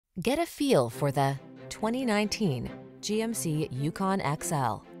Get a feel for the 2019 GMC Yukon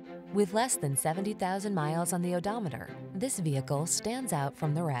XL. With less than 70,000 miles on the odometer, this vehicle stands out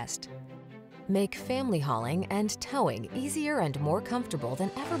from the rest. Make family hauling and towing easier and more comfortable than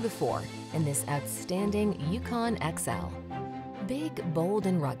ever before in this outstanding Yukon XL. Big, bold,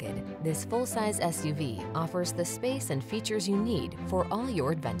 and rugged, this full-size SUV offers the space and features you need for all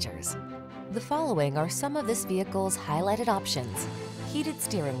your adventures. The following are some of this vehicle's highlighted options: heated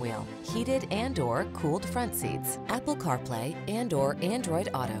steering wheel, heated and/or cooled front seats, Apple CarPlay and/or Android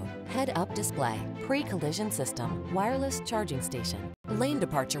Auto, head-up display, pre-collision system, wireless charging station, lane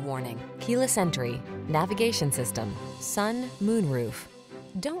departure warning, keyless entry, navigation system, sun, moonroof.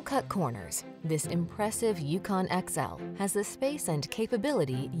 Don't cut corners. This impressive Yukon XL has the space and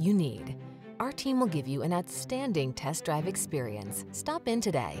capability you need. Our team will give you an outstanding test drive experience. Stop in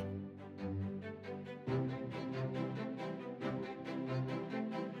today.